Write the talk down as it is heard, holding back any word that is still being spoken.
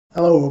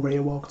Hello everybody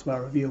and welcome to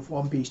our review of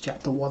One Piece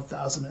chapter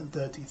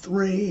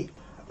 1033.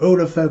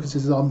 Oda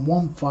focuses on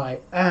one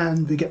fight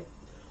and we get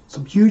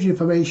some huge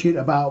information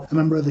about a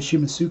member of the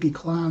Shimasuke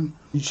clan,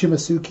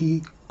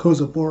 Shimasuke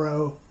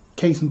Kozaburo.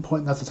 Case in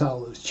point, that's the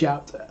title of this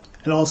chapter.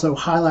 And also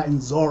highlighting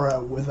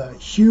Zoro with a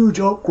huge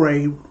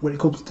upgrade when it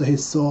comes to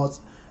his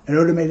swords. And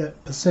Oda made a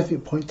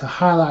specific point to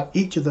highlight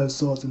each of those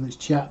swords in this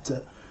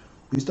chapter.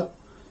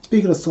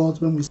 Speaking of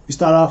swordsmen, we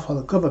start off on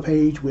the cover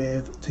page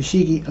with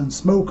Tashigi and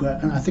Smoker,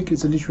 and I think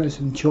it's an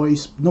interesting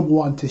choice. Number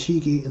one,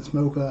 Tashigi and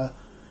Smoker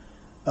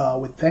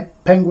with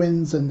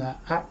penguins, and they're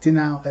acting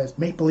out as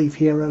make-believe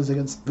heroes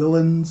against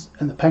villains,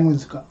 and the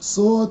penguins have got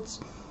swords.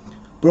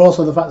 But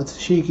also the fact that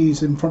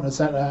Tashigi's in front of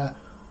center,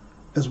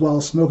 as well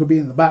as Smoker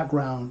being in the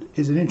background,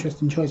 is an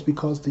interesting choice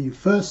because the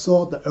first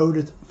sword that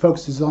Oda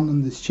focuses on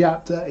in this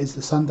chapter is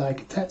the Sandai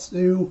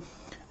Kitetsu,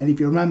 and if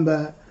you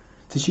remember,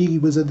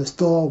 Tashigi was in the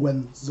store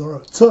when Zoro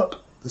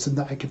took the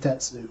Sandai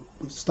Kitetsu.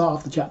 We start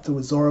off the chapter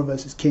with Zoro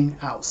versus King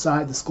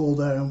outside the Skull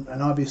Dome,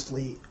 and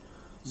obviously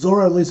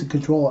Zoro losing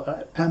control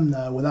at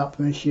Emna without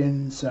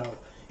permission, so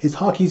his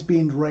hockey's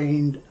being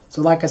drained.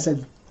 So like I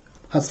said,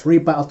 has 3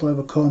 battles to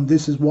overcome.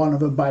 This is one of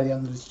them by the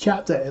end of this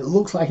chapter. It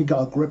looks like he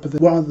got a grip of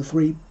it. One of the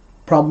 3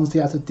 problems he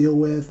has to deal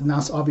with, and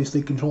that's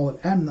obviously controlling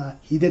Emna.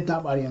 He did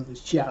that by the end of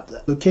this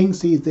chapter. So King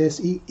sees this,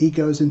 he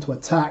goes into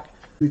attack,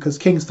 because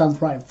King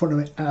stands right in front of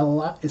it,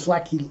 and it's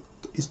like he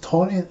is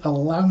taunting,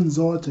 allowing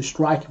Zoro to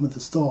strike him with the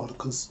sword,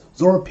 because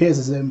Zoro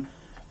pierces him,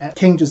 and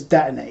King just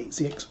detonates.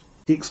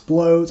 He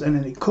explodes, and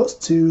then it cuts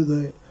to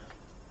the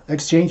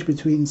exchange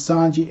between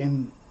Sanji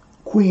and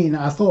Queen.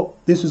 I thought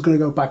this was going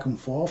to go back and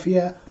forth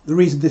here. The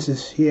reason this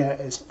is here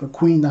is for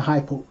Queen to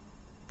hype up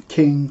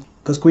King,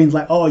 because Queen's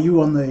like, oh, you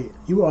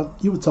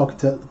were talking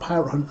to the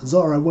pirate hunter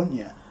Zoro, weren't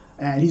you?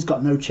 And he's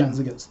got no chance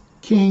against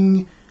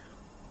King.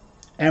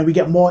 And we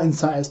get more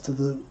insight as to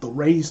the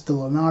race, the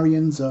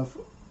Lunarians of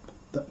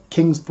the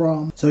King's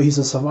from. So he's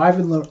a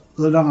surviving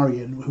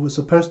Lunarian who was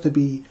supposed to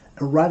be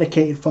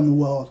eradicated from the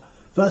world.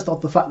 First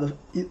off, the fact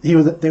that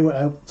they were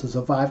able to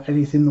survive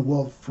anything the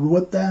world threw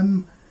at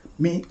them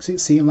makes it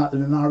seem like the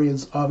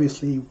Lunarians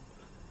obviously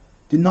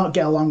did not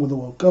get along with the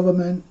world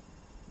government.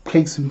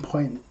 Case in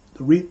point,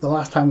 the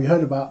last time we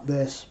heard about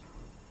this,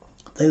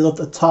 they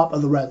lived at the top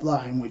of the Red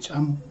Line, which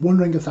I'm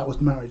wondering if that was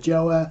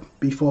Marijoa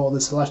before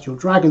the Celestial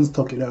Dragons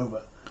took it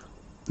over.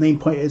 Main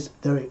point is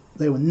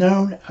they were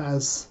known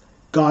as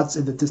gods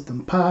in the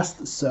distant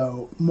past,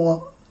 so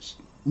more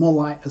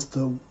light as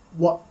to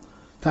what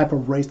type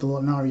of race the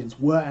Lunarians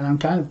were, and I'm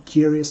kind of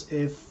curious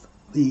if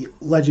the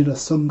legend of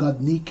Sun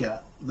God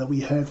Nika that we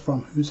heard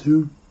from Who's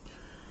Who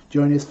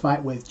during his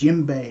fight with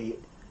Jinbei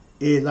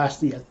is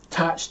actually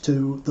attached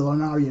to the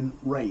Lunarian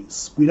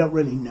race. We don't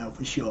really know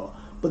for sure,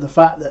 but the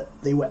fact that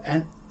they were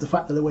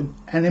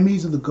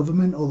enemies of the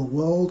government or the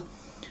world,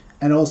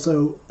 and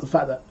also the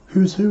fact that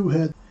Who's Who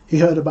heard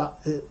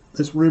about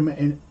this rumor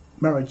in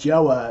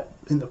Marijoa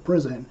in the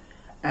prison,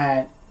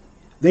 and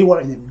they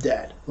wanted him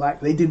dead. Like,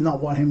 they did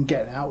not want him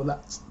getting out with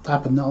that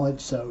type of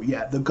knowledge. So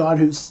yeah, the god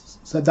who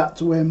said that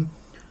to him,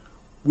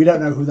 we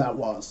don't know who that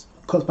was.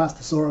 Cuts past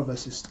the Zoro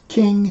versus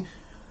King.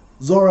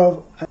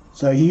 Zoro,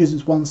 so he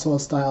uses one sword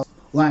style,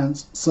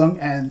 Lion's Song,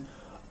 and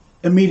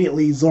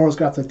immediately Zoro's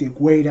got to dig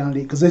way down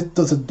deep, because this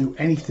doesn't do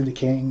anything to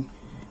King.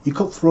 He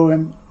cut through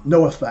him,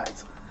 no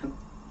effect.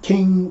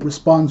 King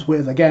responds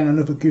with, again,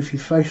 another goofy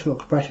facial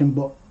expression,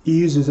 but he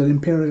uses an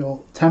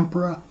Imperial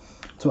Tempera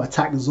to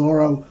attack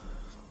Zoro.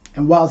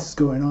 And while this is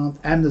going on,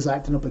 Emna's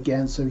acting up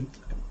again, so he's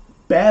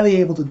barely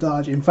able to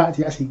dodge. In fact,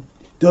 he actually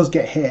does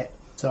get hit.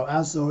 So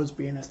as Zoro's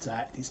being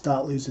attacked, he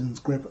starts losing his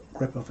grip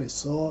of his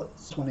sword.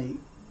 When he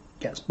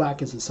gets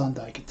back as a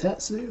Sandai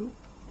Kitetsu.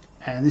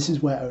 And this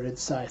is where Oda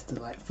decides to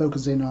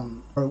focus in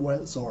on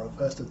where Zoro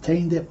first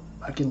attained it,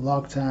 back in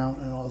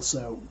Logtown, and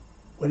also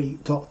when he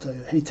talked to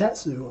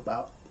Heitetsu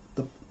about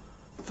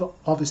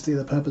obviously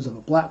the purpose of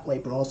a Black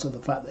Blade, but also the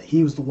fact that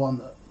he was the one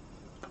that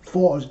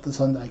forged the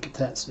Sandai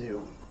Kitetsu.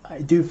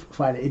 I do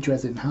find it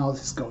interesting how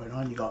this is going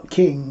on. You got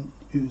King,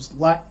 who's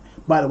by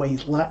the way,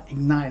 he's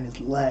igniting his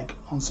leg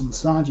on some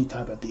Sanji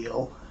type of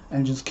deal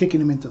and just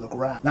kicking him into the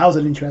ground. That was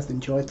an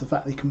interesting choice, the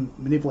fact that he can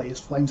manipulate his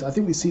flames. I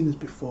think we've seen this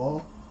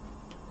before,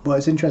 but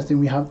it's interesting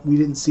we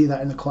didn't see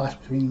that in the clash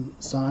between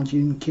Sanji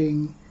and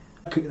King.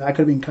 That could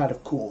have been kind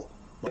of cool.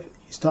 But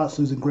he starts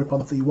losing grip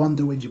on the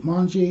Wonder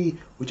Wijimanji,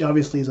 which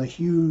obviously is a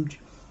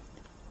huge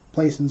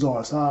place in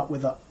Zoro's heart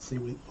with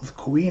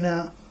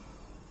Kuina.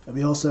 And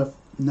we also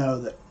know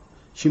that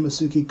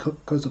Shimasuke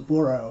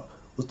Kozaburo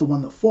was the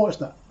one that forged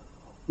that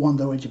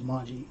Wando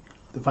Wijimanji.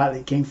 The fact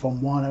that it came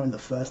from Wano in the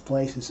first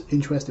place is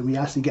interesting. We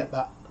actually get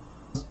that.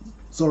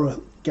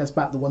 Zoro gets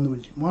back the Wando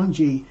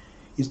Wijimanji.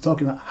 He's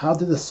talking about how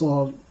did the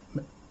sword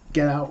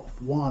get out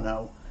of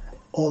Wano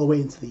all the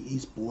way into the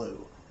East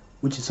Blue,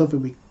 which is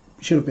something we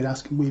should have been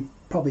asking. We're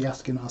probably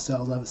asking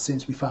ourselves ever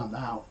since we found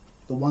out.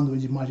 The Wando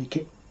Wijimanji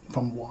came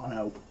from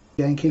Wano.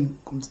 Then King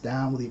comes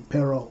down with the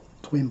Imperial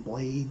Twin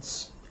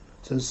Blades.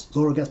 So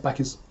Zoro gets back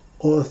his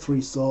other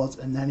 3 swords,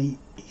 and then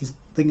he's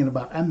thinking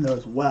about Emna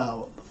as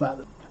well. The fact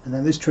that, and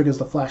then this triggers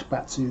the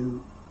flashback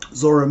to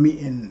Zoro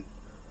meeting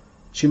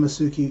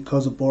Shimasuke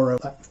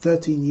Kozaburo like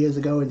 13 years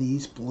ago in the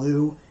East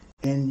Blue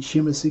in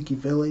Shimasuke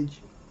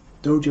Village.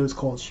 Dojo is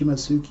called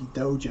Shimasuke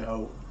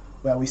Dojo,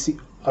 where we see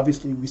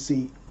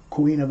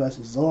Kuina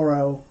versus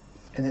Zoro,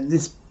 and then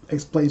this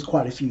explains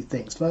quite a few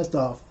things. First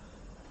off,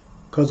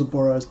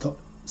 Kozaburo is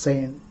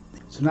saying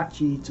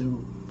Tsunachi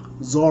to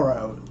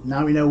Zoro.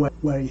 Now we know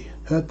where he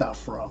heard that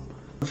from.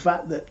 The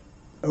fact that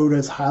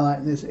Oda's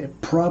highlighting this, it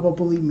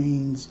probably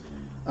means,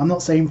 I'm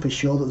not saying for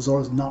sure that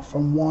Zoro's not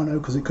from Wano,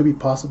 because it could be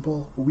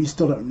possible, but we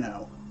still don't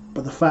know.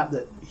 But the fact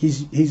that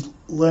he's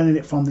learning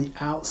it from the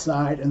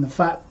outside, and the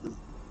fact that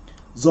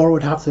Zoro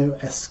would have to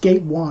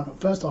escape Wano.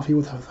 First off, he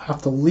would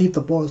have to leave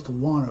the borders to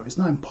Wano. It's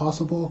not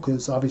impossible,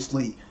 because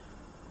obviously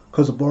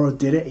Kozaburo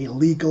did it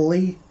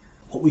illegally.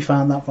 What we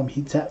found out from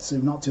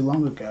Hitetsu not too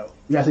long ago.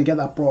 We have to get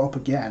that brought up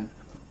again.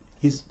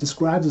 He's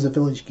described as a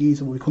village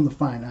geezer, but we couldn't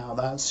find out.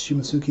 That's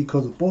Shimasuke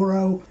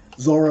Kozaburo.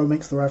 Zoro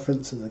makes the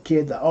reference as a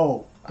kid that,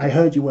 oh, I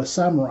heard you were a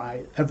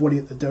samurai. Everybody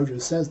at the dojo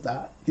says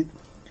that.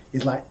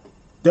 He's like,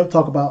 don't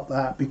talk about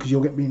that because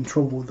you'll get me in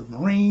trouble with the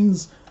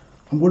Marines.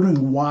 I'm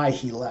wondering why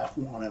he left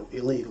Wano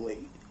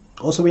illegally.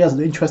 Also, he has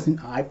an interesting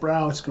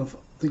eyebrow. I'm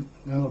going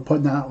to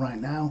point that out right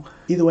now.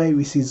 Either way,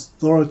 we see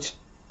Zoro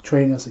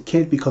training as a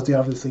kid because he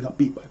obviously got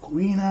beat by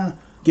Kuina,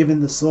 given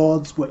the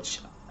swords,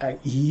 which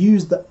he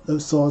used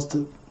those swords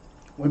to...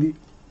 When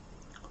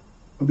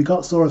we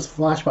got Zoro's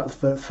flashback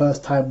the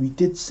first time, we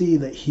did see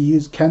that he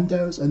used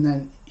kendos, and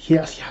then he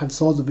actually had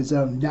swords of his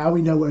own. Now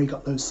we know where he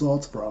got those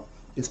swords from.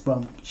 It's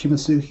from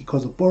Shimasuke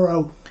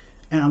Kozaburo,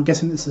 and I'm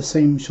guessing it's the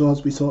same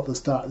swords we saw at the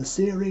start of the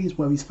series,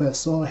 where we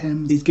first saw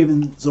him. He's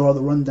given Zoro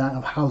the rundown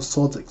of how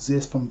swords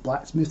exist from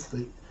blacksmiths.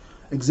 They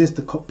exist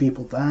to cut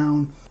people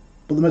down.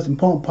 But the most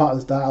important part of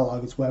this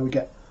dialogue is where we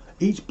get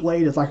each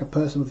blade is like a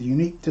person with a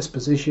unique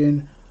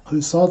disposition,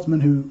 whose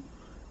swordsman who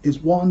is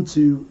one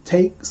who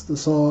takes the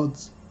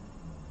sword's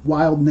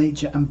wild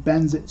nature and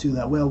bends it to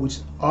their will, which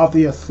is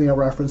obviously a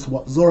reference to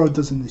what Zoro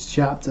does in this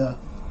chapter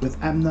with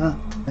Emna.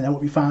 And then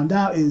what we found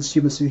out is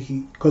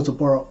Shimasuke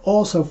Kozaburo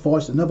also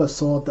forged another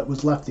sword that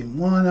was left in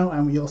Wano,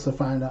 and we also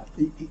found out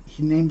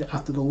he named it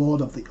after the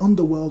Lord of the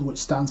Underworld, which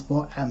stands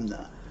for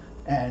Emna.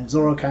 And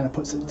Zoro kind of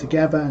puts it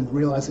together and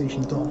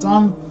realization dawns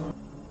on.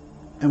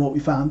 And what we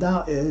found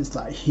out is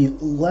that he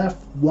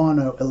left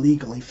Wano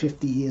illegally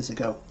 50 years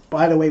ago.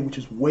 By the way, which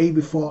is way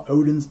before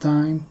Odin's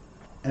time.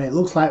 And it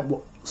looks like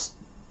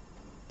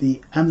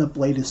the Emna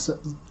blade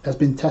has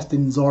been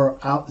testing Zoro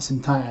out this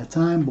entire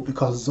time, but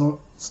because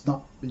Zoro's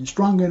not been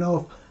strong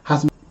enough,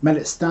 hasn't met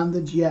its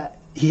standards yet,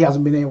 he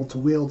hasn't been able to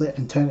wield it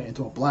and turn it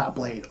into a black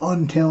blade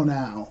until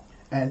now.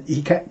 And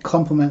he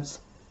compliments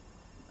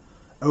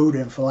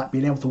Odin for like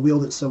being able to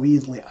wield it so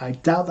easily. I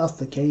doubt that's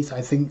the case.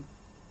 I think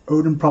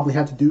Odin probably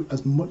had to do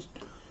as much,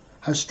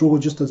 has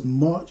struggled just as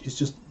much. It's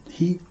just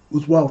he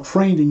was well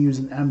trained in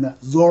using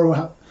Emna.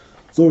 Zoro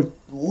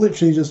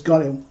literally just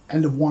got it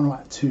end of Wano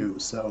Act 2.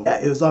 So yeah,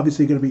 it was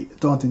obviously going to be a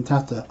daunting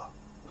task to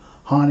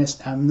harness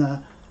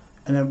Emna.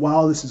 And then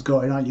while this is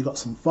going on, you got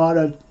some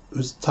fodder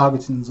who's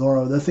targeting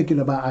Zoro. They're thinking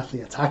about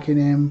actually attacking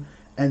him.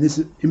 And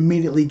this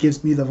immediately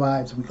gives me the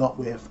vibes we got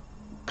with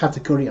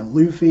Katakuri and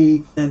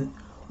Luffy. And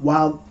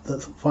while the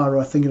fodder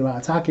are thinking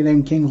about attacking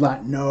him, King's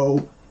like,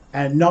 no,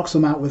 and knocks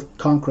him out with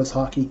Conqueror's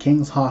Haki,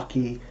 King's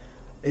Haki.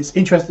 It's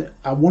interesting.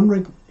 I'm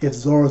wondering if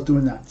Zoro's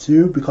doing that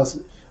too, because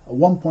at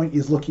one point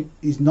he's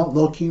not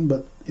looking,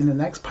 but in the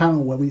next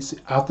panel where we see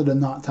after they're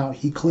knocked out,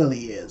 he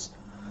clearly is.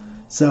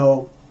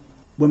 So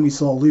when we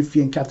saw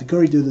Luffy and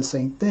Katakuri do the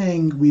same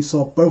thing, we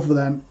saw both of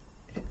them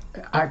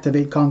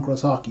activate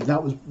Conqueror's Haki.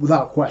 That was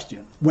without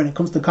question. When it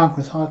comes to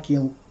Conqueror's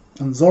Haki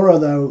and Zoro,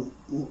 though,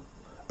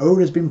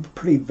 Oda's been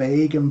pretty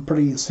vague and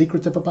pretty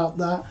secretive about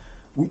that.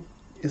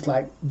 It's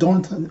like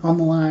daunting on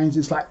the lines.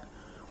 It's like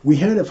we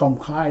heard it from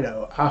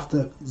Kaido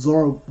after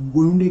Zoro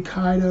wounded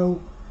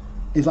Kaido.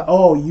 It's like,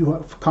 oh, you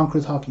have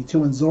Conqueror's Haki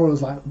too, and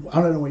Zoro's like,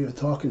 I don't know what you're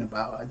talking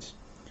about. I just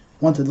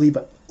wanted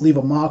to leave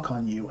a mark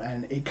on you,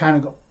 and it kind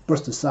of got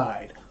brushed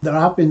aside. There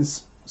have been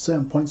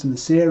certain points in the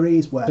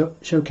series where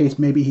showcase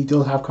maybe he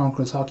does have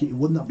Conqueror's Haki. It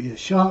would not be a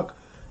shock,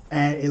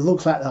 and it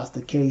looks like that's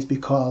the case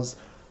because,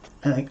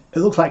 and it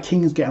looks like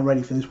King is getting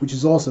ready for this, which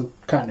is also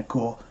kind of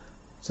cool.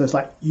 So it's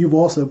like you've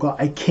also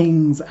got a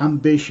king's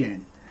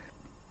ambition.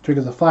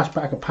 Triggers a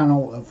flashback, a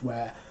panel of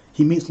where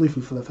he meets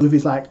Luffy for the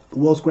Luffy's like, the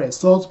world's greatest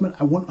swordsman,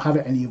 I wouldn't have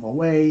it any other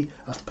way.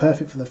 That's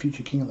perfect for the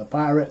future king of the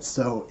pirates.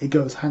 So it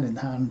goes hand in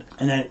hand.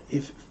 And then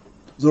if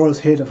Zoro's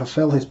here to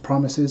fulfill his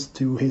promises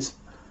to his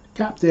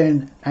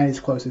captain and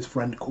his closest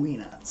friend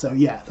Kuina. So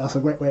yeah, that's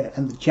a great way to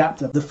end the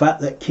chapter. The fact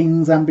that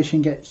King's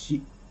ambition gets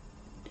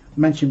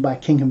mentioned by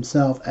King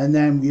himself, and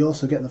then we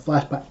also get the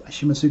flashback by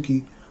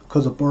Shimasuke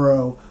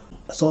Kozaburo,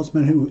 a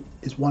swordsman who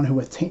is one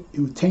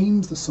who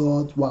tames the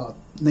swords while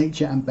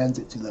nature and bends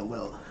it to their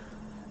will.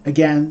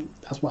 Again,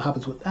 that's what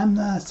happens with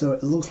Emna, so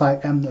it looks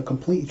like Emna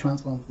completely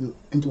transformed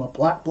into a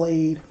black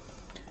blade.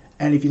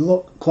 And if you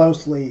look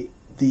closely,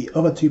 the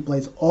other two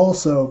blades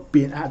also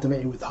being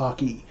activated with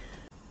Haki,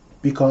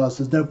 because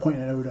there's no point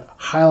in Oda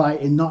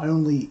highlighting not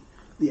only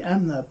the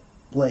Emna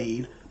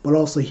blade, but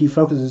also he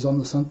focuses on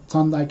the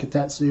Sandai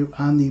Katetsu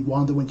and the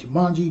Wanda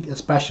Winchimanji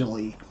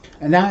especially.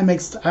 And now it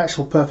makes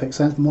actual perfect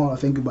sense the more I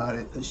think about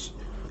it.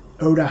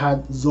 Oda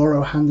had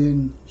Zoro hand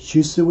in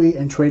Shisui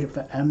and trade it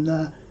for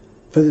Emna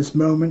for this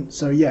moment.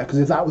 So yeah, because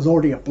if that was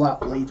already a black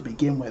blade to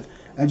begin with,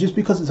 and just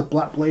because it's a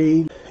black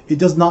blade, it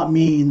does not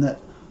mean that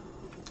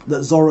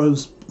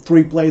Zoro's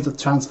 3 blades are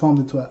transformed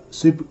into a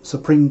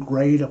supreme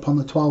grade upon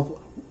the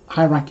 12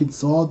 high-ranking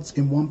swords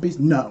in One Piece.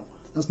 No,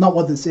 that's not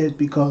what this is,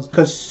 because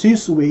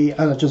Shisui,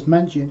 as I just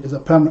mentioned, was a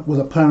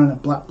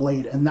permanent black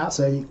blade, and that's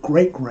a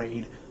great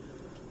grade.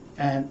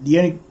 And the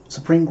only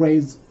supreme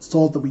grade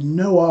sword that we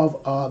know of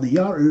are the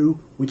Yaru,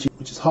 which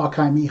is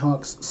Hakai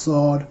Mihawk's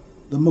sword,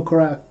 the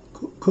Mukura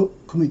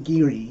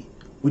Kumigiri,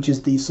 which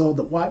is the sword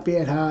that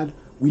Whitebeard had.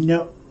 We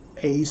know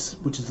Ace,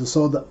 which is the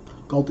sword that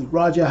Goldie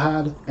Roger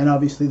had, and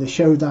obviously the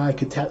Shodai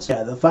Katetsu.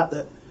 Yeah, the fact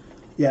that,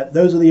 yeah,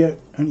 those are the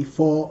only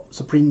 4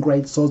 supreme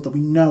grade swords that we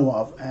know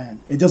of, and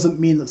it doesn't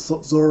mean that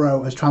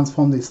Zoro has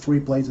transformed his 3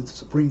 blades into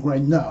supreme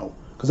grade. No,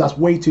 because that's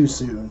way too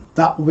soon.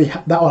 That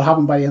will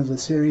happen by the end of the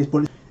series,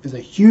 but it's a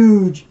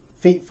huge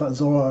feat for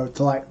Zoro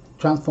to like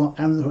transform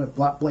Emma into a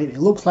black blade. It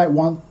looks like the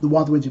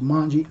Wanda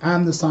Winchimanji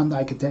and the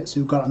Sandai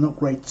Katetsu got an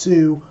upgrade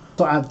too.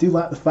 So I do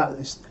like the fact that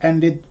it's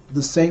ended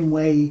the same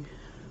way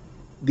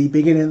the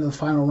beginning of the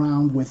final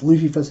round, with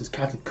Luffy versus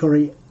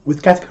Katakuri,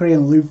 with Katakuri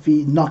and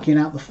Luffy knocking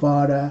out the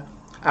father.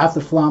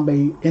 After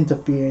Flambe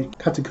interfered,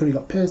 Katakuri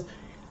got pissed.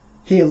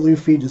 Here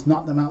Luffy just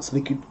knocked them out so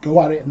they could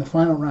go at it in the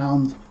final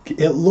round.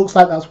 It looks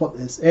like that's what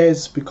this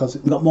is, because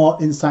it got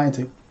more insight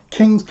into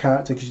King's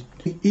character, because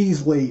he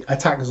easily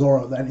attack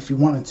Zoro then if he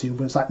wanted to,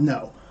 but it's like,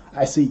 no,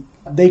 I see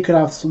they could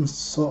have some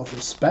sort of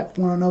respect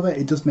for one another.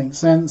 It just makes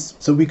sense.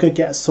 So we could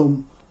get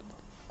some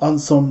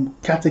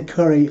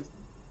Katakuri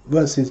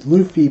versus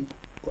Luffy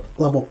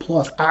level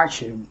plus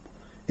action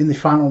in the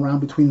final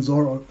round between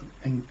Zoro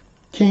and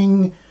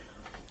King.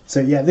 So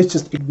yeah, this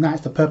just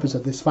ignites the purpose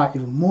of this fight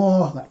even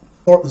more. Like,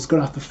 Zoro's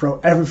gonna have to throw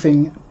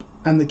everything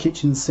and the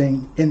kitchen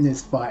sink in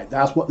this fight.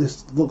 That's what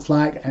this looks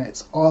like, and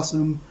it's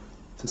awesome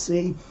to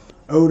see.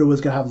 Oda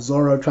was gonna have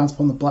Zoro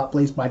transform the Black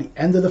Blades by the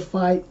end of the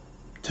fight.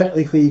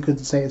 Technically, you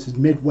could say it's his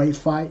midway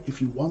fight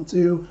if you want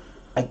to.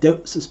 I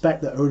don't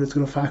suspect that Oda's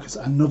going to focus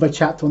another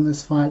chapter on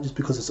this fight, just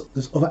because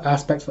there's other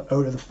aspects for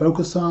Oda to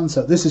focus on.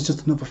 So this is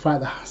just another fight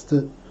that has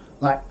to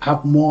like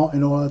have more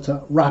in order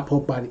to wrap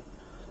up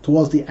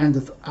towards the end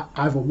of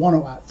either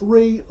Wano Act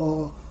 3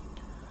 or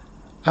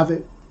have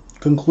it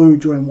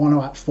conclude during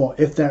Wano Act 4,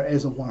 if there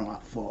is a Wano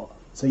Act 4.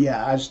 So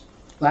yeah, I just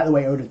like the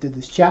way Oda did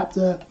this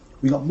chapter.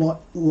 We got more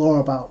lore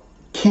about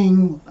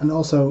King and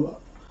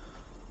also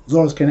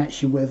Zoro's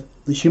connection with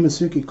the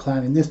Shimotsuki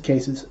clan. In this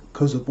case, it's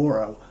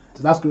Kozaburo.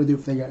 So that's going to do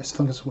it for you guys.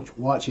 Thank you so much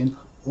for watching.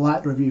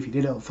 Like the review if you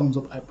did it, a thumbs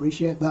up, I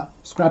appreciate that.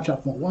 Subscribe to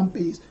for more One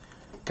Piece.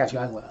 Catch you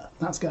guys later.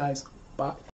 Thanks guys. Bye.